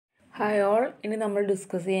Hi all, ഇനി നമ്മൾ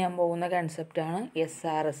discuss ചെയ്യാൻ പോകുന്ന കൺസെപ്റ്റാണ്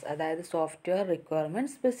SRS, അതായത് സോഫ്റ്റ്വെയർ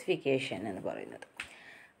റിക്വയർമെൻറ്റ് സ്പെസിഫിക്കേഷൻ എന്ന് പറയുന്നത്.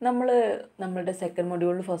 നമ്മളുടെ സെക്കൻഡ്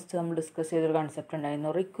മൊഡ്യൂളിൽ ഫസ്റ്റ് നമ്മൾ ഡിസ്കസ് ചെയ്തൊരു കൺസെപ്റ്റ്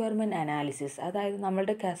ഉണ്ടായിരുന്നു, റിക്വയർമെൻറ്റ് അനാലിസിസ്. അതായത്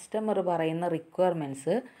നമ്മളുടെ കസ്റ്റമർ പറയുന്ന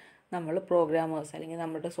റിക്വയർമെൻറ്റ്സ് നമ്മൾ പ്രോഗ്രാമേഴ്സ് അല്ലെങ്കിൽ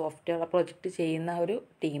നമ്മുടെ സോഫ്റ്റ്വെയർ പ്രൊജക്റ്റ് ചെയ്യുന്ന ഒരു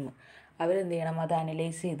ടീം അവരെന്ത് ചെയ്യണം, അത്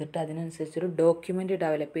അനലൈസ് ചെയ്തിട്ട് അതിനനുസരിച്ചൊരു ഡോക്യുമെൻ്റ്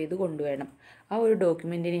ഡെവലപ്പ് ചെയ്ത് കൊണ്ടുവരണം. ആ ഒരു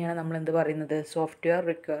ഡോക്യുമെൻറ്റിനെയാണ് നമ്മൾ എന്ത് പറയുന്നത്, സോഫ്റ്റ്വെയർ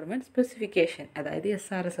റിക്വയർമെൻറ്റ് സ്പെസിഫിക്കേഷൻ, അതായത്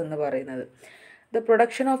SRS എന്ന് പറയുന്നത്. The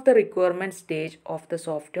production of the requirement stage of the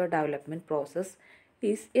software development process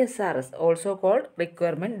is SRS, also called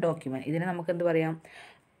requirement document. ഇതിനെ നമുക്ക് എന്ത് പറയാം,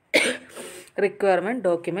 റിക്വയർമെൻറ്റ്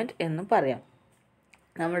ഡോക്യുമെൻറ്റ് എന്നും പറയാം.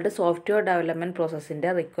 നമ്മളുടെ സോഫ്റ്റ്വെയർ ഡെവലപ്മെൻറ്റ് പ്രോസസ്സിൻ്റെ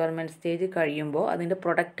റിക്വയർമെൻറ്റ് സ്റ്റേജ് കഴിയുമ്പോൾ അതിൻ്റെ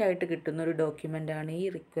പ്രൊഡക്റ്റായിട്ട് കിട്ടുന്ന ഒരു ഡോക്യുമെൻ്റാണ് ഈ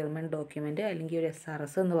റിക്വയർമെൻറ്റ് ഡോക്യുമെൻറ്റ് അല്ലെങ്കിൽ ഒരു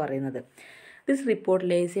SRS എന്ന് പറയുന്നത്. This report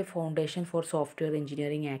lace A foundation four software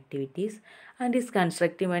engineering activities and is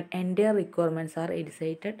constructive and entire requirements R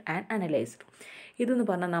എഡിസൈറ്റഡ് and analysed. ഇതെന്ന്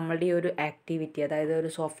പറഞ്ഞാൽ നമ്മളുടെ ഈ ഒരു ആക്ടിവിറ്റി, അതായത്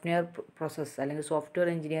ഒരു സോഫ്റ്റ്വെയർ പ്രോസസ്സ് അല്ലെങ്കിൽ സോഫ്റ്റ്വെയർ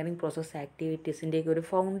എഞ്ചിനീയറിംഗ് പ്രോസസ്സ് ആക്ടിവിറ്റീസിൻ്റെയൊക്കെ ഒരു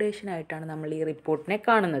ഫൗണ്ടേഷനായിട്ടാണ് നമ്മൾ ഈ റിപ്പോർട്ടിനെ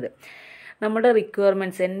കാണുന്നത്. നമ്മുടെ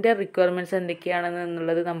റിക്വയർമെൻറ്റ്സ്, എൻ്റെ റിക്വയർമെൻറ്റ്സ്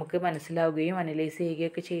എന്തൊക്കെയാണെന്നുള്ളത് നമുക്ക് മനസ്സിലാവുകയും അനലൈസ്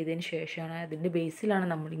ചെയ്യുകയൊക്കെ ചെയ്തതിന് ശേഷമാണ്, അതിൻ്റെ ബേസിലാണ്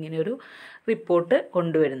നമ്മളിങ്ങനെ ഒരു റിപ്പോർട്ട്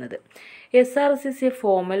കൊണ്ടുവരുന്നത്. SRS is a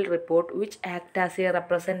formal report which acts as a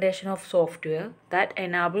representation of software that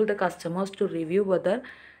enable the customers to review whether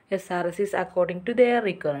SRS is according to their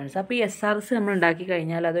requirements. അപ്പോൾ ഈ SRS നമ്മൾ ഉണ്ടാക്കി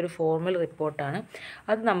കഴിഞ്ഞാൽ അതൊരു ഫോർമൽ റിപ്പോർട്ടാണ്.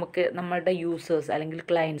 അത് നമുക്ക് നമ്മളുടെ യൂസേഴ്സ് അല്ലെങ്കിൽ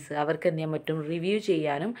ക്ലയൻറ്റ്സ് അവർക്ക് എന്ത് ചെയ്യാൻ പറ്റും, റിവ്യൂ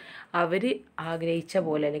ചെയ്യാനും അവർ ആഗ്രഹിച്ച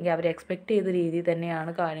പോലെ അല്ലെങ്കിൽ അവർ എക്സ്പെക്റ്റ് ചെയ്ത രീതിയിൽ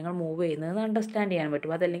തന്നെയാണ് കാര്യങ്ങൾ മൂവ് ചെയ്യുന്നതെന്ന് അണ്ടർസ്റ്റാൻഡ് ചെയ്യാൻ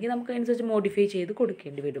പറ്റും. അതല്ലെങ്കിൽ നമുക്ക് അതിനനുസരിച്ച് മോഡിഫൈ ചെയ്ത്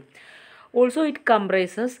കൊടുക്കേണ്ടി വരും. Also it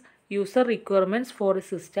comprises user requirements for a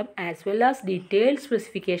system as well as detailed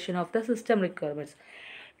specification of the system requirements.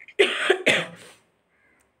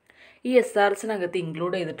 ഈ SRSനകത്ത്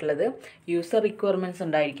ഇൻക്ലൂഡ് ചെയ്തിട്ടുള്ളത് യൂസർ റിക്വയർമെൻറ്റ്സ്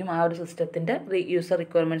ഉണ്ടായിരിക്കും. ആ ഒരു സിസ്റ്റത്തിൻ്റെ യൂസർ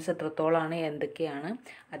റിക്വയർമെൻറ്റ്സ് എത്രത്തോളമാണ്, എന്തൊക്കെയാണ്,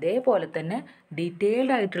 അതേപോലെ തന്നെ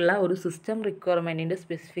ഡീറ്റെയിൽഡ് ആയിട്ടുള്ള ഒരു സിസ്റ്റം റിക്വയർമെൻറ്റിൻ്റെ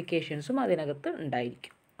സ്പെസിഫിക്കേഷൻസും അതിനകത്ത്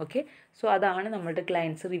ഉണ്ടായിരിക്കും. ഓക്കെ, സോ അതാണ് നമ്മളുടെ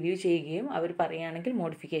ക്ലയൻറ്റ്സ് റിവ്യൂ ചെയ്യുകയും അവർ പറയുകയാണെങ്കിൽ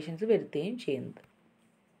മോഡിഫിക്കേഷൻസ് വരുത്തുകയും ചെയ്യുന്നത്.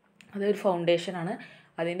 അതൊരു ഫൗണ്ടേഷനാണ്.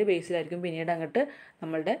 അതിൻ്റെ ബേസിലായിരിക്കും പിന്നീട് അങ്ങോട്ട്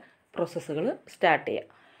നമ്മളുടെ പ്രോസസ്സുകൾ സ്റ്റാർട്ട് ചെയ്യുക.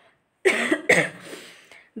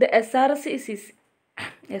 The SRS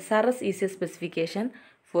is a specification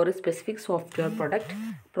for a specific software product,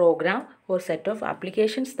 program or set of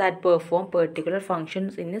applications that perform particular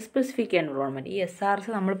functions in a specific environment. ഈ SRS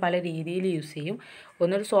നമ്മൾ പല രീതിയിൽ യൂസ് ചെയ്യും.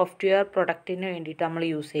 ഒന്നൊരു സോഫ്റ്റ്വെയർ പ്രൊഡക്റ്റിന് വേണ്ടിയിട്ട് നമ്മൾ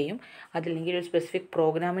യൂസ് ചെയ്യും, അതല്ലെങ്കിൽ ഒരു സ്പെസിഫിക്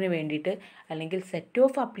പ്രോഗ്രാമിന് വേണ്ടിയിട്ട്, അല്ലെങ്കിൽ സെറ്റ്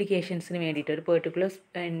ഓഫ് ആപ്ലിക്കേഷൻസിന് വേണ്ടിയിട്ട്, ഒരു പെർട്ടിക്കുലർ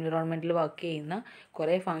എൻവിറോൺമെൻറ്റിൽ വർക്ക് ചെയ്യുന്ന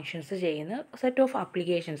കുറേ ഫങ്ഷൻസ് ചെയ്യുന്ന സെറ്റ് ഓഫ്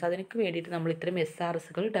ആപ്ലിക്കേഷൻസ്, അതിനൊക്കെ വേണ്ടിയിട്ട് നമ്മൾ ഇത്തരം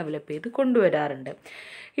SRSകൾ ഡെവലപ്പ് ചെയ്ത് കൊണ്ടുവരാറുണ്ട്.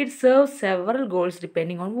 It serves several goals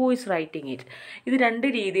depending on who is writing it. ഇത് രണ്ട്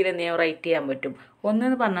രീതിയിൽ എന്തെങ്കിലും റൈറ്റ് ചെയ്യാൻ പറ്റും.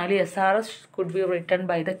 ഒന്നെന്ന് പറഞ്ഞാൽ SRS could be written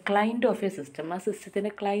by the client of A system. ആ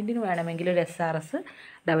സിസ്റ്റത്തിൻ്റെ ക്ലൈൻറ്റിന് വേണമെങ്കിൽ ഒരു SRS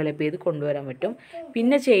ഡെവലപ്പ് ചെയ്ത് കൊണ്ടുവരാൻ പറ്റും.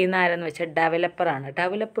 പിന്നെ ചെയ്യുന്ന ആരെന്ന് വെച്ചാൽ ഡെവലപ്പറാണ്.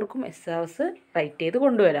 ഡെവലപ്പർക്കും SRS റൈറ്റ് ചെയ്ത്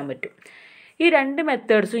കൊണ്ടുവരാൻ പറ്റും. ഈ രണ്ട്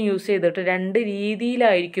മെത്തേഡ്സും യൂസ് ചെയ്തിട്ട് രണ്ട്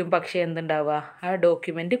രീതിയിലായിരിക്കും പക്ഷേ എന്തുണ്ടാവുക, ആ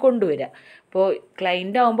ഡോക്യുമെൻ്റ് കൊണ്ടുവരിക. ഇപ്പോൾ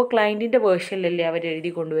ക്ലൈൻ്റ് ആകുമ്പോൾ ക്ലൈൻറ്റിൻ്റെ വേർഷനിലല്ലേ അവർ എഴുതി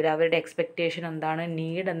കൊണ്ടുവരിക, അവരുടെ എക്സ്പെക്റ്റേഷൻ എന്താണ്,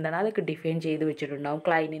 നീഡ് എന്താണ്, അതൊക്കെ ഡിഫൈൻ ചെയ്ത് വെച്ചിട്ടുണ്ടാവും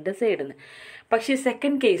ക്ലൈൻറ്റിൻ്റെ സൈഡിൽ നിന്ന്. പക്ഷേ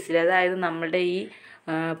സെക്കൻഡ് കേസിൽ, അതായത് നമ്മളുടെ ഈ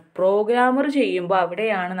പ്രോഗ്രാമർ ചെയ്യുമ്പോൾ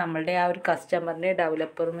അവിടെയാണ് നമ്മളുടെ ആ ഒരു കസ്റ്റമറിൻ്റെ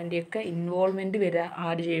ഡെവലപ്മെൻറ്റിൻ്റെയൊക്കെ ഇൻവോൾവ്മെൻറ്റ് വരിക.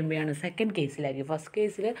 ആര് ചെയ്യുമ്പോഴാണ്, സെക്കൻഡ് കേസിലായിരിക്കും. ഫസ്റ്റ്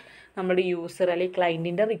കേസിൽ നമ്മുടെ യൂസർ അല്ലെങ്കിൽ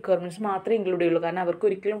ക്ലൈൻറ്റിൻ്റെ റിക്വയർമെൻറ്റ്സ് മാത്രമേ ഇൻക്ലൂഡ് ചെയ്യുള്ളൂ. കാരണം അവർക്ക്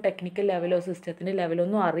ഒരിക്കലും ടെക്നിക്കൽ ലെവലോ സിസ്റ്റത്തിൻ്റെ ലെവലോ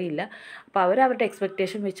ഒന്നും അറിയില്ല. അപ്പോൾ അവരുടെ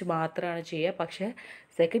എക്സ്പെക്റ്റേഷൻ വെച്ച് മാത്രമാണ് ചെയ്യുക. പക്ഷേ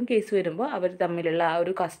സെക്കൻഡ് കേസ് വരുമ്പോൾ അവർ തമ്മിലുള്ള ആ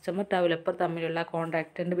ഒരു കസ്റ്റമർ ഡെവലപ്പർ തമ്മിലുള്ള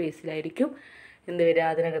കോൺട്രാക്റ്റിൻ്റെ ബേസിലായിരിക്കും എന്ത് വരിക,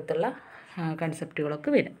 അതിനകത്തുള്ള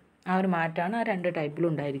കൺസെപ്റ്റുകളൊക്കെ വരും. ആ ഒരു മാറ്റമാണ് ആ രണ്ട് ടൈപ്പിലും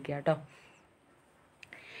ഉണ്ടായിരിക്കുക കേട്ടോ.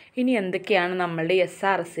 ഇനി എന്തൊക്കെയാണ് നമ്മളുടെ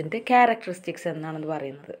SRSൻ്റെ ക്യാരക്ടറിസ്റ്റിക്സ് എന്നാണെന്ന്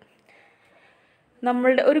പറയുന്നത്.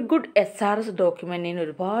 നമ്മളുടെ ഒരു ഗുഡ് SRS ഡോക്യുമെൻറ്റിന്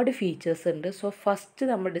ഒരുപാട് ഫീച്ചേഴ്സ് ഉണ്ട്. സോ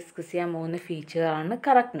ഫസ്റ്റ് നമ്മൾ ഡിസ്കസ് ചെയ്യാൻ പോകുന്ന ഫീച്ചറാണ്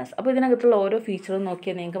കറക്റ്റ്നെസ്. അപ്പോൾ ഇതിനകത്തുള്ള ഓരോ ഫീച്ചറും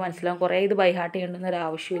നോക്കിയാൽ നിങ്ങൾക്ക് മനസ്സിലാവും, കുറേ ഇത് ബൈ ഹാർട്ട് ചെയ്യേണ്ടുന്ന ഒരു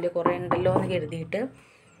ആവശ്യമില്ല, കുറേ ഉണ്ടല്ലോ എന്ന് കരുതിയിട്ട്.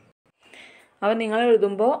 അപ്പോൾ നിങ്ങൾ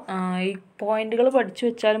എഴുതുമ്പോൾ ഈ പോയിന്റുകൾ പഠിച്ചു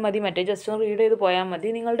വെച്ചാലും മതി, മറ്റേ ജസ്റ്റ് ഒന്ന് റീഡ് ചെയ്ത് പോയാൽ മതി,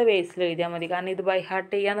 നിങ്ങളുടെ ബേസിൽ എഴുതിയാൽ മതി. കാരണം ഇത് ബൈ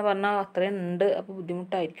ഹാർട്ട് ചെയ്യാന്ന് പറഞ്ഞാൽ അത്രയും ഉണ്ട്, അപ്പോൾ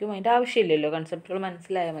ബുദ്ധിമുട്ടായിരിക്കും. അതിൻ്റെ ആവശ്യമില്ലല്ലോ, കൺസെപ്റ്റുകൾ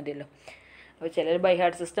മനസ്സിലായാൽ മതിയല്ലോ. അപ്പോൾ ചിലർ ബൈ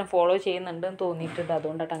ഹാർട്ട് സിസ്റ്റം ഫോളോ ചെയ്യുന്നുണ്ടെന്ന് തോന്നിയിട്ടുണ്ട്,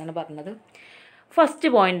 അതുകൊണ്ടാണ് അങ്ങനെ പറഞ്ഞത്.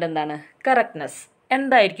 ഫസ്റ്റ് പോയിന്റ് എന്താണ്, കറക്റ്റ്നെസ്.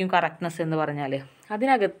 എന്തായിരിക്കും കറക്റ്റ്നെസ് എന്ന് പറഞ്ഞാൽ,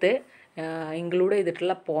 അതിനകത്ത് ഇൻക്ലൂഡ്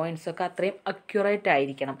ചെയ്തിട്ടുള്ള പോയിൻറ്റ്സൊക്കെ അത്രയും അക്യുറേറ്റ്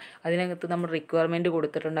ആയിരിക്കണം. അതിനകത്ത് നമ്മൾ റിക്വയർമെൻറ്റ്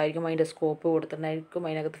കൊടുത്തിട്ടുണ്ടായിരിക്കും, അതിൻ്റെ സ്കോപ്പ് കൊടുത്തിട്ടുണ്ടായിരിക്കും,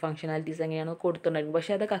 അതിനകത്ത് ഫംഗ്ഷനാലിറ്റീസ് എങ്ങനെയാണ് കൊടുത്തിട്ടുണ്ടായിരിക്കും.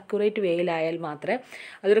 പക്ഷേ അതൊക്കെ അക്യുറേറ്റ് വേയിലായാൽ മാത്രമേ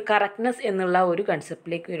അതൊരു കറക്റ്റ്നെസ് എന്നുള്ള ഒരു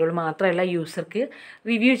കൺസെപ്റ്റിലേക്ക് വരുള്ളൂ. മാത്രമല്ല യൂസർക്ക്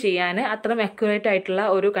റിവ്യൂ ചെയ്യാൻ അത്രയും അക്യുറേറ്റ് ആയിട്ടുള്ള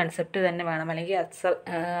ഒരു കൺസെപ്റ്റ് തന്നെ വേണം. അല്ലെങ്കിൽ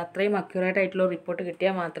അത്രയും അക്യുറേറ്റ് ആയിട്ടുള്ള റിപ്പോർട്ട്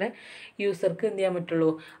കിട്ടിയാൽ മാത്രമേ യൂസർക്ക് എന്ത് ചെയ്യാൻ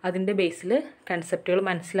പറ്റുള്ളൂ, അതിൻ്റെ ബേസിൽ കൺസെപ്റ്റുകൾ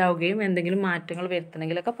മനസ്സിലാവുകയും എന്തെങ്കിലും മാറ്റങ്ങൾ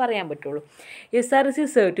വരുത്തണമെങ്കിലൊക്കെ പറയാൻ പറ്റുള്ളൂ. SRS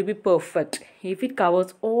is said to be perfect if it covers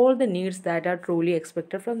all the needs that are truly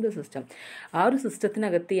expected from the system. ആ ഒരു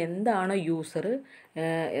സിസ്റ്റത്തിനകത്ത് എന്താണോ യൂസർ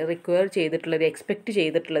റിക്വയർ ചെയ്തിട്ടുള്ളത്, എക്സ്പെക്റ്റ്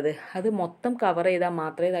ചെയ്തിട്ടുള്ളത്, അത് മൊത്തം കവർ ചെയ്താൽ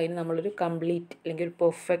മാത്രമേ അതിന് നമ്മളൊരു കംപ്ലീറ്റ് അല്ലെങ്കിൽ ഒരു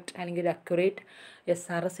പെർഫെക്റ്റ് അല്ലെങ്കിൽ ഒരു അക്യുറേറ്റ്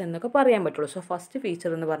SRS എന്നൊക്കെ പറയാൻ പറ്റുള്ളൂ. സോ ഫസ്റ്റ്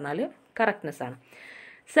ഫീച്ചർ എന്ന് പറഞ്ഞാൽ കറക്റ്റ്നെസ് ആണ്.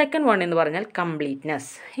 സെക്കൻഡ് വൺ എന്ന് പറഞ്ഞാൽ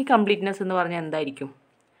കംപ്ലീറ്റ്നെസ്. ഈ കംപ്ലീറ്റ്നെസ് എന്ന് പറഞ്ഞാൽ എന്തായിരിക്കും?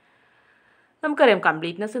 നമുക്കറിയാം,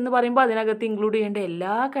 കംപ്ലീറ്റ്നെസ് എന്ന് പറയുമ്പോൾ അതിനകത്ത് ഇൻക്ലൂഡ് ചെയ്യേണ്ട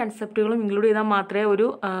എല്ലാ കൺസെപ്റ്റുകളും ഇൻക്ലൂഡ് ചെയ്താൽ മാത്രമേ ഒരു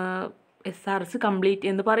SRS കംപ്ലീറ്റ്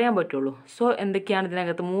എന്ന് പറയാൻ പറ്റുള്ളൂ. സോ എന്തൊക്കെയാണ്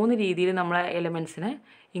ഇതിനകത്ത് 3 രീതിയിൽ നമ്മളെ എലമെൻറ്റ്സിനെ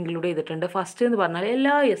ഇൻക്ലൂഡ് ചെയ്തിട്ടുണ്ട്. ഫസ്റ്റ് എന്ന് പറഞ്ഞാൽ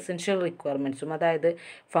എല്ലാ എസെൻഷ്യൽ റിക്വയർമെൻറ്റ്സും, അതായത്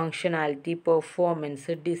ഫങ്ഷനാലിറ്റി,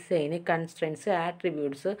 പെർഫോമൻസ്, ഡിസൈന്, കൺസ്ട്രെയിൻസ്,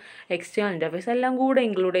 ആട്രിബ്യൂട്ട്സ്, എക്സ്റ്റേണൽ ഇൻ്റർഫേസ് എല്ലാം കൂടെ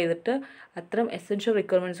ഇൻക്ലൂഡ് ചെയ്തിട്ട് അത്തരം എസെൻഷ്യൽ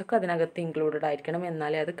റിക്വയർമെൻറ്റ്സ് ഒക്കെ അതിനകത്ത് ഇൻക്ലൂഡഡ് ആയിരിക്കണം,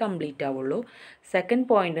 എന്നാലേ അത് കംപ്ലീറ്റ് ആവുള്ളൂ. സെക്കൻഡ്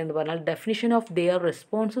പോയിന്റ് എന്ന് പറഞ്ഞാൽ definition of their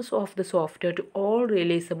responses of the software to all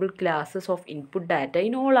realisable classes of input data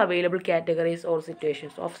in all available categories or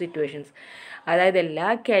situations. അതായത് എല്ലാ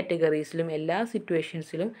കാറ്റഗറീസിലും എല്ലാ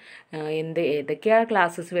സിറ്റുവേഷൻസിലും ഏതൊക്കെയാണ്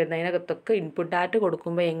ക്ലാസ്സസ് വരുന്നത്, അതിനകത്തൊക്കെ ഇൻപുട്ട് ഡാറ്റ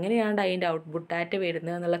കൊടുക്കുമ്പോൾ എങ്ങനെയാണ് അതിൻ്റെ ഔട്ട്പുട്ട് ഡാറ്റ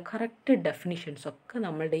വരുന്നത് എന്നുള്ള കറക്റ്റ് ഡെഫിനിഷൻസ് ഒക്കെ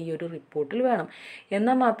നമ്മളുടെ ഈ ഒരു റിപ്പോർട്ടിൽ വേണം.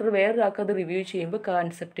 എന്നാൽ മാത്രമേ വേറൊരാൾക്ക് അത് റിവ്യൂ ചെയ്യുമ്പോൾ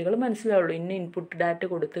കൺസെപ്റ്റുകൾ മനസ്സിലാവുള്ളൂ. ഇന്ന ഇൻപുട്ട് ഡാറ്റ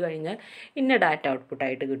കൊടുത്തു കഴിഞ്ഞാൽ ഇന്ന ഡാറ്റ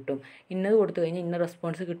ഔട്ട്പുട്ടായിട്ട് കിട്ടും, ഇന്നത് കൊടുത്തു കഴിഞ്ഞാൽ ഇന്ന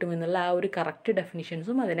റെസ്പോൺസ് കിട്ടും എന്നുള്ള ആ ഒരു കറക്റ്റ്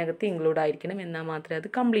ഡെഫിനിഷൻസും അതിനകത്ത് ഇൻക്ലൂഡ് ആയിരിക്കണം, എന്നാൽ മാത്രമേ അത്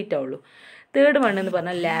കംപ്ലീറ്റ് ആവുള്ളൂ. തേർഡ് വൺ എന്ന്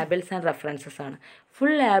പറഞ്ഞാൽ ലാബിൾസ് ആൻഡ് റെഫറൻസസ് ആണ്.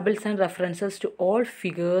 Full labels and references to all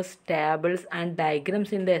figures, tables and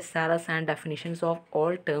diagrams in the SRS and definitions of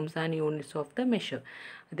all terms and units of the measure.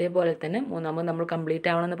 അതേപോലെ തന്നെ മൂന്നാമത് നമ്മൾ കംപ്ലീറ്റ്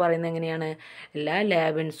ആവണമെന്ന് പറയുന്നത് എങ്ങനെയാണ്? എല്ലാ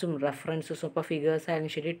ലാബിൾസും റെഫറൻസസും, ഇപ്പോൾ ഫിഗേഴ്സ്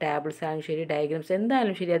ആയാലും ശരി, ടാബിൾസ് ആയാലും ശരി, ഡയഗ്രംസ്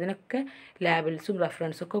എന്തായാലും ശരി, അതിനൊക്കെ ലാബിൾസും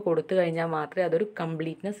റെഫറൻസും ഒക്കെ കൊടുത്തു കഴിഞ്ഞാൽ മാത്രമേ അതൊരു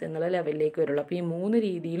കംപ്ലീറ്റ്നെസ് എന്നുള്ള ലെവലിലേക്ക് വരുള്ളൂ. അപ്പോൾ ഈ 3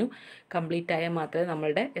 രീതിയിലും കംപ്ലീറ്റ് ആയാൽ മാത്രമേ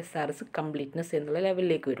നമ്മളുടെ SRS കംപ്ലീറ്റ്നെസ് എന്നുള്ള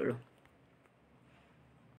ലെവലിലേക്ക് വരുള്ളൂ.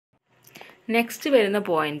 നെക്സ്റ്റ് വരുന്ന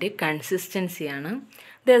point കൺസിസ്റ്റൻസിയാണ്.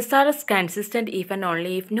 The SRS consistent if and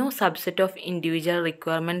only if no subset of individual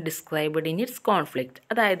requirement described in its conflict.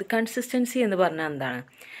 അതായത് കൺസിസ്റ്റൻസി എന്ന് പറഞ്ഞാൽ എന്താണ്?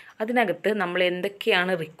 അതിനകത്ത് നമ്മൾ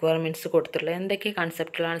എന്തൊക്കെയാണ് റിക്വയർമെൻറ്റ്സ് കൊടുത്തിട്ടുള്ളത്, എന്തൊക്കെ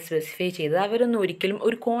കൺസെപ്റ്റുകളാണ് സ്പെസിഫൈ ചെയ്തത്, അവരൊന്നും ഒരിക്കലും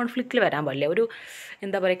ഒരു കോൺഫ്ലിക്റ്റിൽ വരാൻ പാടില്ല. ഒരു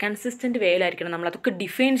എന്താ പറയുക, കൺസിസ്റ്റൻറ്റ് വേയിലായിരിക്കണം നമ്മളതൊക്കെ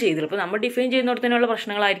ഡിഫൈൻ ചെയ്തിട്ടുള്ളത്. ഇപ്പോൾ നമ്മൾ ഡിഫൈൻ ചെയ്യുന്നിടത്തുള്ള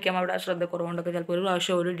പ്രശ്നങ്ങളായിരിക്കാം, അവിടെ ശ്രദ്ധക്കുറവുകൊണ്ടൊക്കെ ചിലപ്പോൾ ഒരു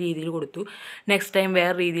പ്രാവശ്യം ഒരു രീതിയിൽ കൊടുത്തു, നെക്സ്റ്റ് ടൈം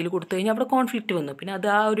വേറെ രീതിയിൽ കൊടുത്തു കഴിഞ്ഞാൽ അവിടെ കോൺഫ്ലിക്റ്റ് വന്നു, പിന്നെ അത്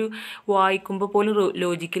ആ ഒരു വായിക്കുമ്പോൾ പോലും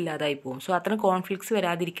ലോജിക്ക് ഇല്ലാതായി പോകും. സോ അത്തരം കോൺഫ്ലിക്ട്സ്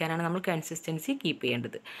വരാതിരിക്കാനാണ് നമ്മൾ കൺസിസ്റ്റൻസി കീപ്പ്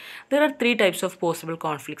ചെയ്യേണ്ടത്. There are 3 types of possible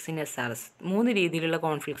conflicts in SRS. 3 രീതിയിലുള്ള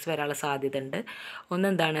കോൺഫ്ലിക്ട്സ് വരാനുള്ള സാധ്യത ഉണ്ട്.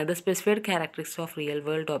 ഒന്നെന്താണ്? The specified characteristics of real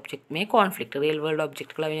world object may conflict. Real world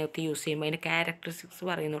ഒബ്ജക്റ്റുകൾ അതിനകത്ത് യൂസ് ചെയ്യുമ്പോൾ അതിൻ്റെ ക്യാരക്ടറിസ്റ്റിക്സ്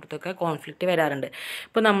പറയുന്നിടത്തൊക്കെ കോൺഫ്ലിക്റ്റ് വരാറുണ്ട്.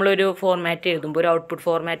 ഇപ്പോൾ നമ്മളൊരു ഫോർമാറ്റ് എഴുതുമ്പോൾ ഒരു ഔട്ട്പുട്ട്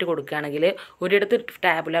ഫോർമാറ്റ് കൊടുക്കുകയാണെങ്കിൽ ഒരിടത്ത്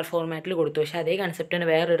ടാബുലാർ ഫോർമാറ്റിൽ കൊടുത്തു, പക്ഷേ അതേ കൺസെപ്റ്റിന്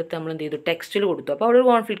വേറൊരിടത്ത് നമ്മൾ എന്ത് ചെയ്തു, ടെക്സ്റ്റിൽ കൊടുത്തു. അപ്പോൾ അവിടെ ഒരു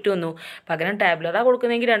കോൺഫ്ലിക്റ്റ് വന്നു. പകരം ടാബുലറാണ്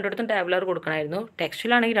കൊടുക്കുന്നതെങ്കിൽ രണ്ടിടത്തും ടാബുലാർ കൊടുക്കണമായിരുന്നു,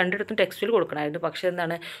 ടെക്സ്റ്റിലാണെങ്കിൽ രണ്ടിടത്തും ടെക്സ്റ്റിൽ കൊടുക്കണമായിരുന്നു. പക്ഷേ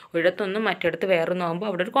എന്താണ്, ഒരിടത്തൊന്നും മറ്റിടത്ത് വേറൊന്നും ആകുമ്പോൾ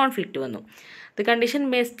അവിടെ ഒരു കോൺഫ്ലിക്റ്റ് വന്നു. The condition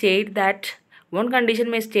may state that one condition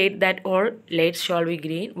may state that all lights shall be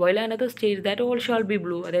green while another states that all shall be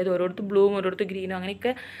blue. അതായത് ഓരോരുത്തർ ബ്ലൂവും ഓരോരുത്തർ ഗ്രീനും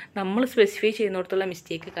അങ്ങനെയൊക്കെ നമ്മൾ സ്പെസിഫൈ ചെയ്യുന്നിടത്തുള്ള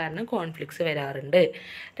മിസ്റ്റേക്ക് കാരണം കോൺഫ്ലിക്ട്സ് വരാറുണ്ട്.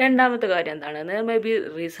 രണ്ടാമത്തെ കാര്യം എന്താണ്? there may be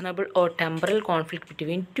reasonable or temporal conflict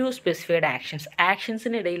between 2 specified actions.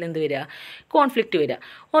 ആക്ഷൻസിനിടയിൽ എന്ത് വരിക? കോൺഫ്ലിക്റ്റ് വരിക.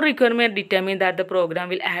 or requirement determine that the program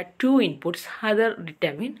will add 2 inputs, other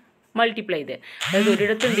determine multiply ചെയ്ത്. അതായത്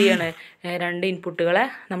ഒരിടത്ത് എന്ത് ചെയ്യാണ്, 2 ഇൻപുട്ടുകളെ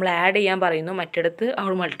നമ്മൾ ആഡ് ചെയ്യാൻ പറയുന്നു, മറ്റിടത്ത്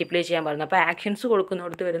അവൾ മൾട്ടിപ്ലൈ ചെയ്യാൻ പറയുന്നു. അപ്പോൾ ആക്ഷൻസ്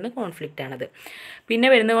കൊടുക്കുന്നിടത്ത് വരുന്ന കോൺഫ്ലിക്റ്റ് ആണത്. പിന്നെ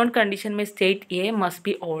വരുന്ന one condition may state A must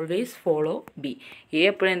be always follow B. A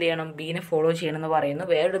എപ്പോഴും എന്ത് ചെയ്യണം, ബീനെ ഫോളോ ചെയ്യണമെന്ന് പറയുന്നു.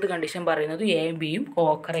 വേറൊരു കണ്ടീഷൻ പറയുന്നത് എയും ബിയും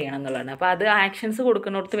കോക്കർ ചെയ്യണം എന്നുള്ളതാണ്. അപ്പോൾ അത് ആക്ഷൻസ്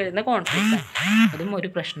കൊടുക്കുന്നിടത്ത് വരുന്ന കോൺഫ്ലിക്റ്റ് ആണ്, അതും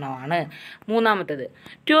ഒരു പ്രശ്നമാണ്. മൂന്നാമത്തേത്,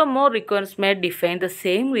 2 or more requirements may define the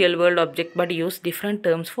same real world object but use different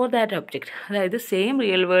terms for that object. അതായത് സെയിം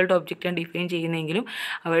റിയൽ വേൾഡ് ഒബ്ജക്റ്റാണ് ഡിഫൈൻ ചെയ്യുന്നതെങ്കിലും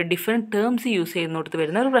അവർ ഡിഫറെൻറ്റ് ടേംസ് യൂസ് ചെയ്യുന്നിടത്ത്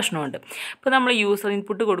വരുന്ന ഒരു പ്രശ്നമുണ്ട്. ഇപ്പോൾ നമ്മൾ യൂസർ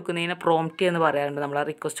ഇൻപുട്ട് കൊടുക്കുന്നതിനെ പ്രോംപ്റ്റ് എന്ന് പറയാറുണ്ട്. നമ്മൾ ആ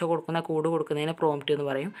റിക്വസ്റ്റ് കൊടുക്കുന്ന കോഡ് കൊടുക്കുന്നതിനെ പ്രോംപ്റ്റ് എന്ന്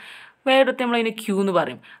പറയും. വേറൊരുത്ത് നമ്മളതിന് ക്യൂ എന്ന്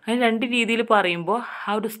പറയും. അതിന് 2 രീതിയിൽ പറയുമ്പോൾ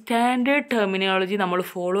ആ ഒരു സ്റ്റാൻഡേർഡ് ടെർമിനോളജി നമ്മൾ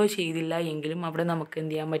ഫോളോ ചെയ്തില്ല എങ്കിലും അവിടെ നമുക്ക്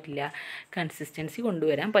എന്ത് ചെയ്യാൻ പറ്റില്ല, കൺസിസ്റ്റൻസി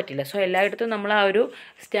കൊണ്ടുവരാൻ പറ്റില്ല. സോ എല്ലായിടത്തും നമ്മൾ ആ ഒരു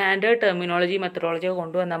സ്റ്റാൻഡേർഡ് ടെർമിനോളജി മെത്തഡോളജി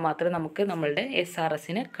കൊണ്ടുവന്നാൽ മാത്രമേ നമുക്ക് നമ്മളുടെ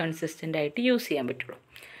SRSനെ കൺസിസ്റ്റൻ്റ് ആയിട്ട് യൂസ് ചെയ്യാൻ പറ്റുള്ളൂ.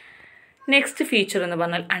 നെക്സ്റ്റ് ഫീച്ചർ എന്ന്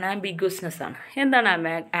പറഞ്ഞാൽ അൺആംബിഗ്വസ്നെസ് ആണ്. എന്താണ്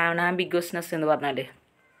അൺആംബിഗ്വസ്നെസ് എന്ന് പറഞ്ഞാൽ?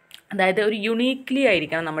 അതായത് ഒരു യുണീക്ലി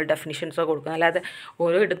ആയിരിക്കണം നമ്മൾ ഡെഫിനിഷൻസോ കൊടുക്കുന്നത്, അല്ലാതെ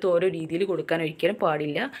ഓരോ ഇടത്തും ഓരോ രീതിയിൽ കൊടുക്കാൻ ഒരിക്കലും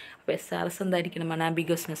പാടില്ല. അപ്പോൾ SRS എന്തായിരിക്കണം?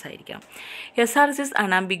 അൺആംബിഗ്വസ്നെസ് ആയിരിക്കണം. SRS is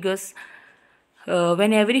unambiguous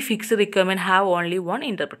when every fixed requirement have only one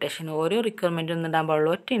interpretation. ഓരോ റിക്വയർമെൻറ്റും ഉണ്ടാകാൻ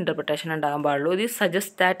പാടുള്ളൂ, ഒറ്റ ഇൻ്റർപ്രിട്ടേഷൻ ഉണ്ടാകാൻ പാടുള്ളൂ. This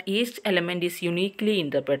suggest that each element is uniquely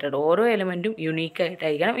interpreted. ഓരോ എലമെൻറ്റും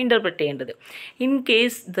യുണീക്കായിട്ടായിരിക്കണം ഇൻ്റർപ്രറ്റ് ചെയ്യേണ്ടത്. In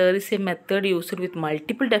case there is A method used with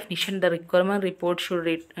multiple definition, the requirement report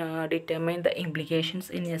should determine the implications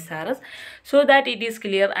in SRS so that it is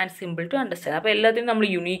clear and simple to understand. അപ്പോൾ എല്ലാത്തിനും നമ്മൾ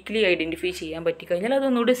uniquely identify ചെയ്യാൻ പറ്റിക്കഴിഞ്ഞാൽ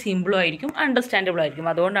അതൊന്നുകൂടി സിമ്പിളും ആയിരിക്കും, understandable ആയിരിക്കും.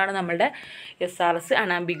 അതുകൊണ്ടാണ് നമ്മുടെ SRS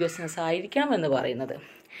അൺആംബിഗ്വസ്നെസ് ആയിരിക്കണം എന്ന് പറയുന്നത്.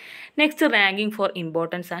 Next, ranking for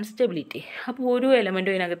importance and stability. അപ്പോൾ ഓരോ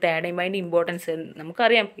എലമെൻറ്റും ഇതിനകത്ത് ആഡ് ചെയ്യുമ്പോൾ അതിൻ്റെ ഇമ്പോർട്ടൻസ്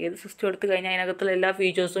നമുക്കറിയാം. ഏത് സിസ്റ്റം എടുത്തു കഴിഞ്ഞാൽ അതിനകത്തുള്ള എല്ലാ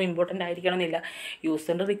ഫീച്ചേഴ്സും ഇമ്പോർട്ടൻ്റ് ആയിരിക്കണം എന്നില്ല.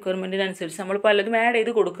 യൂസറിൻ്റെ റിക്വയർമെൻറ്റിനനുസരിച്ച് നമ്മൾ പലതും ആഡ്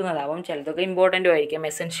ചെയ്ത് കൊടുക്കുന്നതാവും. ചിലതൊക്കെ ഇമ്പോർട്ടൻറ്റും ആയിരിക്കാം,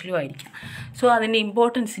 എസെൻഷ്യലും ആയിരിക്കാം. സോ അതിൻ്റെ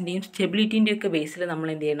ഇമ്പോർട്ടൻസിൻ്റെയും സ്റ്റെബിലിറ്റിൻ്റെയും ഒക്കെ ബേസിൽ നമ്മൾ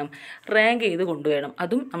എന്ത് ചെയ്യണം? റാങ്ക് ചെയ്ത് കൊണ്ടുവരണം.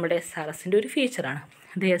 അതും നമ്മുടെ SRSൻ്റെ ഒരു ഫീച്ചറാണ്.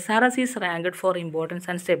 The SRS is ranked for importance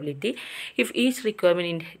and stability if each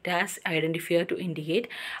requirement has identifier to indicate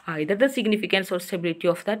either the significance or stability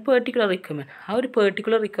of that particular requirement. ആ ഒരു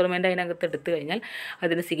പെർട്ടിക്കുലർ റിക്വയർമെൻറ്റ് അതിനകത്ത് എടുത്തു കഴിഞ്ഞാൽ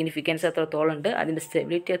അതിൻ്റെ സിഗ്നിഫിക്കൻസ് എത്രത്തോളം ഉണ്ട്, അതിൻ്റെ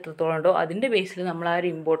സ്റ്റെബിലിറ്റി എത്രത്തോളം ഉണ്ടോ, അതിൻ്റെ ബേസിൽ നമ്മൾ ആ ഒരു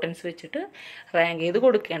ഇമ്പോർട്ടൻസ് വെച്ചിട്ട് റാങ്ക് ചെയ്ത്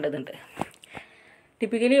കൊടുക്കേണ്ടതുണ്ട്.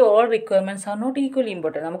 Typically all requirements are not equally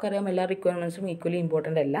important. നമുക്കറിയാം എല്ലാ റിക്വയർമെൻറ്റ്സും ഈക്വലി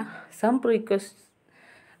ഇമ്പോർട്ടൻ്റ് അല്ല. Some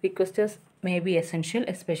requesters may be essential,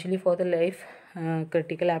 especially for the life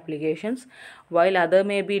critical applications, while other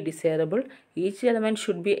may be desirable. Each element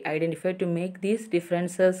should be identified to make these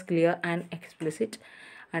differences clear and explicit.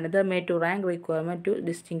 Another may to rank requirement to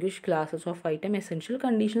distinguish classes of item, essential,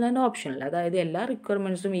 conditional and optional. അതായത് എല്ലാ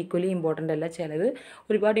റിക്വയർമെൻറ്റ്സും equally important അല്ല. ചിലത്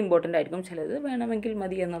ഒരുപാട് important ആയിരിക്കും, ചിലത് വേണമെങ്കിൽ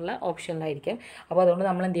മതി എന്നുള്ള ഓപ്ഷനിലായിരിക്കും. അപ്പോൾ അതുകൊണ്ട്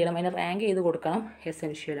നമ്മൾ എന്ത് ചെയ്യണം? അതിനെ റാങ്ക് ചെയ്ത് കൊടുക്കണം.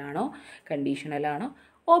 എസെൻഷ്യലാണോ, കണ്ടീഷണലാണോ,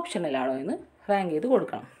 ഓപ്ഷണലാണോ എന്ന് റാങ്ക് ചെയ്ത്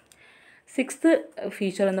കൊടുക്കണം. സിക്സ്ത്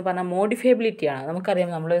ഫീച്ചർ എന്ന് പറഞ്ഞാൽ മോഡിഫയബിലിറ്റിയാണ്. നമുക്കറിയാം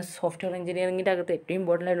നമ്മൾ സോഫ്റ്റ്വെയർ എഞ്ചിനീയറിങ്ങിൻ്റെ അകത്ത് ഏറ്റവും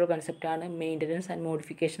ഇമ്പോർട്ടൻ്റ് ആയിട്ടുള്ള കൺസെപ്റ്റാണ് മെയിൻ്റനൻസ് ആൻഡ്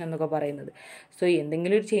മോഡിഫിക്കേഷൻ എന്നൊക്കെ പറയുന്നത്. സോ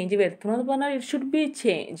എന്തെങ്കിലും ഒരു ചേഞ്ച് വരുത്തണമെന്ന് പറഞ്ഞാൽ ഇറ്റ് ഷുഡ് ബി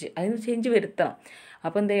ചേഞ്ച്, അതിന് ചേഞ്ച് വരുത്തണം.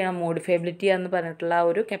 അപ്പോൾ എന്ത് ചെയ്യണം? മോഡിഫയബിലിറ്റി എന്ന് പറഞ്ഞിട്ടുള്ള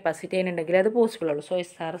ഒരു കപ്പാസിറ്റി അതിനുണ്ടെങ്കിൽ അത് പോസിബിൾ ഉള്ളൂ. സോ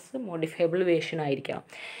SRS മോഡിഫയബിൾ വേർഷൻ ആയിരിക്കണം.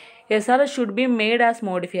 SRS should be made as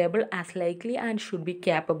modifiable as likely and should be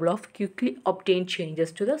capable of quickly obtain changes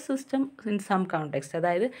to the system in some context.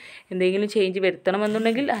 അതായത് എന്തെങ്കിലും ചേഞ്ച്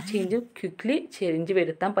വരുത്തണമെന്നുണ്ടെങ്കിൽ ആ ചേഞ്ച് ക്വിക്ക്ലി ചേഞ്ച്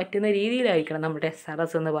വരുത്താൻ പറ്റുന്ന രീതിയിലായിരിക്കണം നമ്മുടെ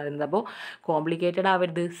SRS എന്ന് പറയുന്നത്. അപ്പോൾ കോംപ്ലിക്കേറ്റഡ്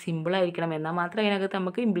ആവരുത്, സിമ്പിൾ ആയിരിക്കണം. എന്നാൽ മാത്രമേ അതിനകത്ത്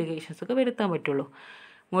നമുക്ക് ഇംപ്ലിക്കേഷൻസ് ഒക്കെ വരുത്താൻ പറ്റുള്ളൂ.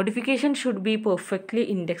 Modification should be perfectly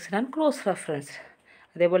indexed and cross referenced.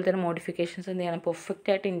 അതേപോലെ തന്നെ മോഡിഫിക്കേഷൻസ് എന്ത് ചെയ്യണം?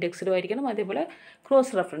 പെർഫെക്റ്റായിട്ട് ഇൻഡെക്സ്ഡും ആയിരിക്കണം, അതേപോലെ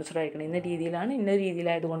ക്രോസ് റെഫറൻസ്ഡും ആയിരിക്കണം. ഇന്ന രീതിയിലാണ്, ഇന്ന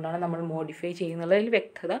രീതിയിലായതുകൊണ്ടാണ് നമ്മൾ മോഡിഫൈ ചെയ്യുന്നതിൽ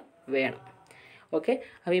വ്യക്തത വേണം. ഓക്കെ,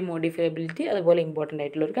 അപ്പോൾ ഈ മോഡിഫയബിലിറ്റി അതുപോലെ ഇമ്പോർട്ടൻ്റ്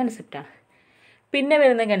ആയിട്ടുള്ളൊരു കൺസെപ്റ്റാണ്. പിന്നെ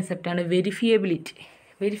വരുന്ന കൺസെപ്റ്റാണ് വെരിഫിയബിലിറ്റി.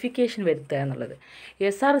 വെരിഫിക്കേഷൻ വരുത്തുക എന്നുള്ളത്.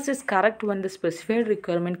 SRS is correct when the specified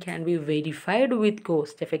requirement can be verified with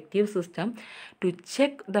cost-effective system to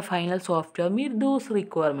check the final software meet those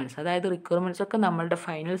requirements. അതായത് റിക്വയർമെൻറ്റ്സ് ഒക്കെ നമ്മളുടെ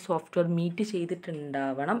ഫൈനൽ സോഫ്റ്റ്വെയർ മീറ്റ്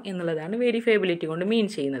ചെയ്തിട്ടുണ്ടാവണം എന്നുള്ളതാണ് വെരിഫയബിലിറ്റി കൊണ്ട് മീൻ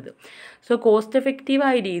ചെയ്യുന്നത്. സോ കോസ്റ്റ്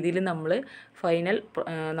എഫക്റ്റീവായ രീതിയിൽ നമ്മൾ ഫൈനൽ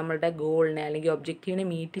നമ്മളുടെ ഗോളിനെ അല്ലെങ്കിൽ ഒബ്ജക്റ്റീവിനെ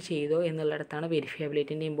മീറ്റ് ചെയ്തോ എന്നുള്ളിടത്താണ്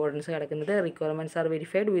വെരിഫയബിലിറ്റിൻ്റെ ഇമ്പോർട്ടൻസ് കിടക്കുന്നത്. Requirements R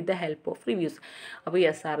verified with the help of reviews. അപ്പോൾ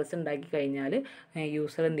SRS ഉണ്ടാക്കി കഴിഞ്ഞാൽ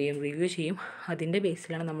യൂസർ എന്ത് ചെയ്യും? റിവ്യൂ ചെയ്യും. അതിൻ്റെ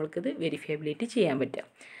ബേസിലാണ് നമ്മൾക്കിത് വെരിഫയബിലിറ്റി ചെയ്യാൻ പറ്റുക.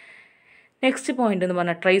 നെക്സ്റ്റ് പോയിന്റ് എന്ന്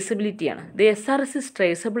പറഞ്ഞാൽ ട്രേസബിലിറ്റിയാണ്. The SRS is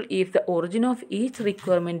traceable if the origin of each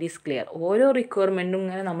requirement is clear. ഓരോ റിക്വയർമെൻറ്റും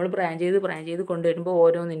ഇങ്ങനെ നമ്മൾ ബ്രാഞ്ച് ചെയ്ത് കൊണ്ടുവരുമ്പോൾ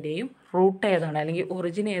ഓരോന്നിൻ്റെയും റൂട്ട് ഏതാണ് അല്ലെങ്കിൽ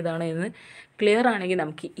ഒറിജിൻ ഏതാണ് എന്ന് ക്ലിയർ ആണെങ്കിൽ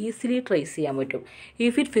നമുക്ക് ഈസിലി ട്രേസ് ചെയ്യാൻ പറ്റും.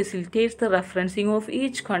 If it facilitates the referencing of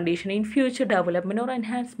each condition in future development or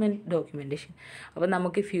enhancement documentation. അപ്പോൾ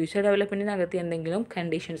നമുക്ക് ഫ്യൂച്ചർ ഡെവലപ്മെൻറ്റിനകത്ത് എന്തെങ്കിലും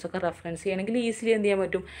കണ്ടീഷൻസ് ഒക്കെ റെഫറൻസ് ചെയ്യണമെങ്കിൽ ഈസിലി എന്ത് ചെയ്യാൻ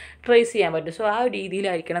പറ്റും? ട്രേസ് ചെയ്യാൻ പറ്റും. സോ ആ ഒരു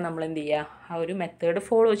രീതിയിലായിരിക്കണം നമ്മൾ എന്ത് ചെയ്യുക? ആ ഒരു മെത്തേഡ്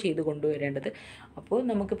ഫോളോ ചെയ്ത് കൊണ്ടുവരേണ്ടത്. അപ്പോൾ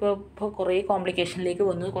നമുക്കിപ്പോൾ കുറേ കോംപ്ലിക്കേഷനിലേക്ക്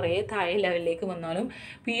വന്നു, കുറേ താഴെ ലെവലിലേക്ക് വന്നാലും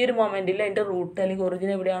ഈ ഒരു മൊമെൻറ്റിൽ അതിൻ്റെ റൂട്ട് അല്ലെങ്കിൽ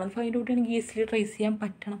ഒറിജിൻ എവിടെയാണെന്ന് ഫൈൻഡ് ഔട്ട് ചെയ്യണമെങ്കിൽ ഈസിലി ട്രേസ് ചെയ്യാൻ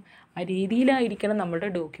പറ്റണം. ആ രീതിയിലായിരിക്കണം നമ്മുടെ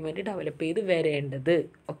ഡോക്യുമെൻറ്റ് ഡെവലപ്പ് ചെയ്ത് വരേണ്ടത്.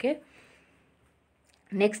 ഓക്കെ,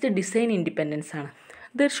 നെക്സ്റ്റ് ഡിസൈൻ ഇൻഡിപെൻഡൻസ് ആണ്.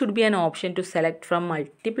 There should be an option to select from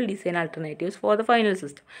multiple design alternatives for the final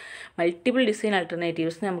system. Multiple design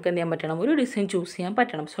alternatives നമുക്ക് എന്ത് ചെയ്യാൻ പറ്റണം? ഒരു ഡിസൈൻ ചൂസ് ചെയ്യാൻ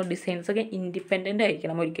പറ്റണം. സോ ഡിസൈൻസൊക്കെ ഇൻഡിപെൻഡൻ്റ്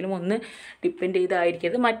ആയിരിക്കണം, ഒരിക്കലും ഒന്ന് ഡിപ്പെൻഡ്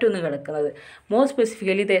ചെയ്തായിരിക്കരുത് മറ്റൊന്ന് കിടക്കുന്നത്. More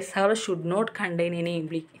specifically the SRS should not contain any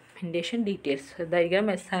implementation details. അതായിരിക്കണം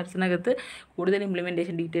SRSനകത്ത് കൂടുതൽ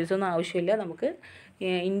ഇംപ്ലിമെൻറ്റേഷൻ ഡീറ്റെയിൽസ് ഒന്നും ആവശ്യമില്ല. നമുക്ക്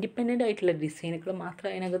ഇൻഡിപെൻഡൻ്റ് ആയിട്ടുള്ള ഡിസൈനുകൾ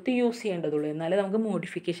മാത്രമേ അതിനകത്ത് യൂസ് ചെയ്യേണ്ടതുള്ളൂ. എന്നാലേ നമുക്ക്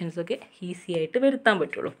മോഡിഫിക്കേഷൻസൊക്കെ ഈസി ആയിട്ട് വരുത്താൻ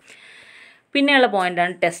പറ്റുള്ളൂ. പിന്നെയുള്ള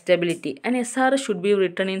പോയിൻ്റാണ് testability. And SRS should be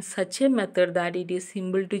written in such A method that it is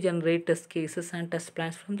simple to generate test cases and test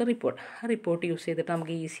plans from the report. ആ റിപ്പോർട്ട് യൂസ് ചെയ്തിട്ട്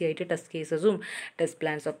നമുക്ക് ഈസി ആയിട്ട് ടെസ്റ്റ് കേസസും ടെസ്റ്റ്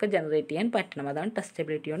പ്ലാൻസും ഒക്കെ ജനറേറ്റ് ചെയ്യാൻ പറ്റണം. അതാണ്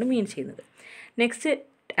ടെസ്റ്റബിലിറ്റി കൊണ്ട് മീൻ ചെയ്യുന്നത്. Next,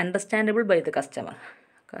 understandable by the customer.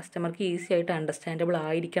 കസ്റ്റമർക്ക് ഈസി ആയിട്ട് അണ്ടർസ്റ്റാൻഡബിൾ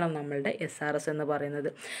ആയിരിക്കണം നമ്മളുടെ SRS എന്ന് പറയുന്നത്.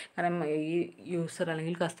 കാരണം ഈ യൂസർ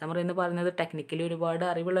അല്ലെങ്കിൽ കസ്റ്റമർ എന്ന് പറയുന്നത് ടെക്നിക്കലി ഒരുപാട്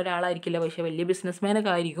അറിവുള്ള ഒരാളായിരിക്കില്ല, പക്ഷേ വലിയ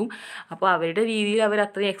ബിസിനസ്മാനൊക്കെ ആയിരിക്കും. അപ്പോൾ അവരുടെ രീതിയിൽ അവർ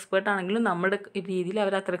അത്രയും എക്സ്പേർട്ട് ആണെങ്കിലും നമ്മുടെ രീതിയിൽ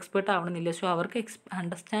അവർ അത്ര എക്സ്പേർട്ട് ആവണമെന്നില്ല. സോ അവർക്ക്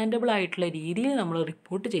അണ്ടർസ്റ്റാൻഡബിൾ ആയിട്ടുള്ള രീതിയിൽ നമ്മൾ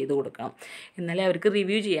റിപ്പോർട്ട് ചെയ്ത് കൊടുക്കണം, എന്നാലേ അവർക്ക്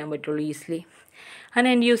റിവ്യൂ ചെയ്യാൻ പറ്റുള്ളൂ easily. An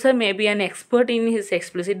end user may be an expert in his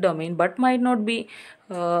explicit domain but might not be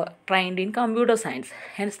trained in computer science.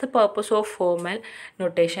 Hence, the purpose of formal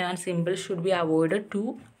notation and symbols should be avoided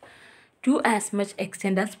to as much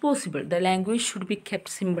extent as possible. The language should be kept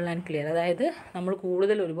simple and clear. അതായത് നമ്മൾ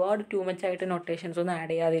കൂടുതൽ ഒരുപാട് too much ആയിട്ട് notations ഒന്നും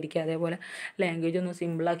add ചെയ്യാതിരിക്കുക, അതേപോലെ language ഒന്ന്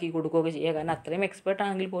സിമ്പിളാക്കി കൊടുക്കുകയൊക്കെ ചെയ്യുക. കാരണം അത്രയും എക്സ്പേർട്ട്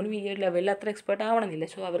ആണെങ്കിൽ പോലും ഈ ഒരു ലെവലിൽ അത്ര എക്സ്പേർട്ട് ആവണമെന്നില്ല.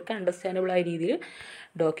 സോ അവർക്ക് അണ്ടർസ്റ്റാൻഡബിൾ ആയ രീതിയിൽ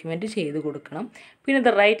ഡോക്യുമെൻറ്റ് ചെയ്ത് കൊടുക്കണം. പിന്നെ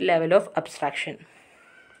the right level of abstraction.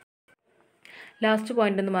 Last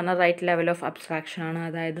point എന്ന് പറഞ്ഞാൽ റൈറ്റ് ലെവൽ ഓഫ് അബ്സ്ട്രാക്ഷൻ ആണ്.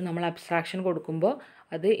 അതായത് നമ്മൾ അബ്സ്ട്രാക്ഷൻ കൊടുക്കുമ്പോൾ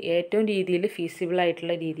അത് ഏറ്റവും രീതിയിൽ ഫീസിബിൾ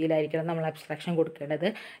ആയിട്ടുള്ള രീതിയിലായിരിക്കണം നമ്മൾ അബ്സ്ട്രാക്ഷൻ കൊടുക്കേണ്ടത്.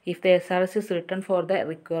 If the SRS is written for the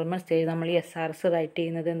requirement stage, നമ്മൾ ഈ SRS റൈറ്റ്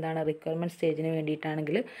ചെയ്യുന്നത് എന്താണ്, requirement സ്റ്റേജിന്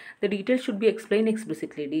വേണ്ടിയിട്ടാണെങ്കിൽ the details should be explain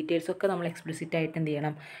explicitly. ഡീറ്റെയിൽസൊക്കെ നമ്മൾ എക്സ്പ്ലിസിറ്റ് ആയിട്ട് എന്ത്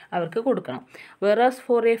ചെയ്യണം, അവർക്ക് കൊടുക്കണം. വേറാസ്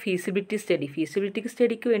four A feasibility study, feasibility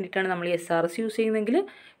സ്റ്റഡിക്ക് വേണ്ടിയിട്ടാണ് നമ്മൾ ഈ SRS യൂസ് ചെയ്യുന്നതെങ്കിൽ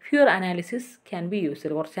ഫ്യൂർ അനാലിസിസ് ക്യാൻ ബി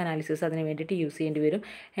യൂസ്ഡ്, കുറച്ച് അനാലിസിസ് അതിന് വേണ്ടിയിട്ട് യൂസ് ചെയ്യേണ്ടി വരും.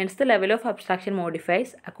 Hence the level of abstraction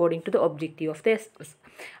modifies according to the objective of the SRS.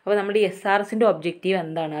 അപ്പോൾ നമ്മുടെ ഈ SRSൻ്റെ ഒബ്ജക്റ്റീവ്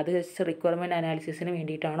എന്താണ്, അത് ജസ്റ്റ് റിക്വയർമെൻറ്റ് അനാലിസിസിന്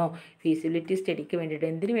വേണ്ടിയിട്ടാണോ, ഫീസിബിലിറ്റി സ്റ്റഡിക്ക് വേണ്ടിയിട്ട്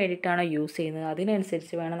എന്തിനു വേണ്ടിയിട്ടാണോ യൂസ് ചെയ്യുന്നത്,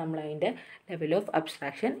 അതിനനുസരിച്ച് വേണം നമ്മൾ അതിൻ്റെ ലെവൽ ഓഫ്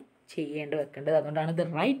അബ്സ്ട്രാക്ഷൻ വെക്കേണ്ടത്. അതുകൊണ്ടാണ് the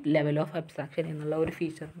right level of abstraction എന്നുള്ള ഒരു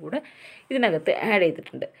ഫീച്ചറും കൂടെ ഇതിനകത്ത് ആഡ്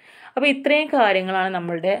ചെയ്തിട്ടുണ്ട്. അപ്പോൾ ഇത്രയും കാര്യങ്ങളാണ്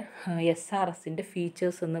നമ്മളുടെ SRSൻ്റെ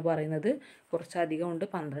ഫീച്ചേഴ്സ് എന്ന് പറയുന്നത്. കുറച്ചധികം ഉണ്ട്,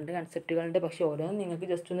 12 കൺസെപ്റ്റുകളുണ്ട്. പക്ഷേ ഓരോന്നും നിങ്ങൾക്ക്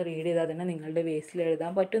ജസ്റ്റ് ഒന്ന് റീഡ് ചെയ്താൽ തന്നെ നിങ്ങളുടെ ബേസിൽ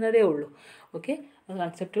എഴുതാൻ പറ്റുന്നതേ ഉള്ളൂ. ഓക്കെ,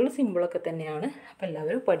 കൺസെപ്റ്റുകൾ സിമ്പിളൊക്കെ തന്നെയാണ്. അപ്പോൾ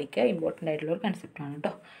എല്ലാവരും പഠിക്കുക, ഇമ്പോർട്ടൻ്റ് ആയിട്ടുള്ള ഒരു കൺസെപ്റ്റാണ്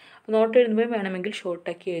കേട്ടോ. അപ്പോൾ നോട്ട് എഴുതുമ്പോൾ വേണമെങ്കിൽ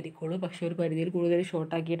ഷോർട്ടാക്കി എഴുതിക്കോളൂ, പക്ഷേ ഒരു പരിധിയിൽ കൂടുതൽ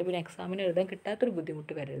ഷോർട്ടാക്കിയിട്ട് പിന്നെ എക്സാമിന് എഴുതാൻ കിട്ടാത്തൊരു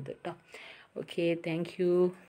ബുദ്ധിമുട്ട് വരരുത് കേട്ടോ. Okay, thank you.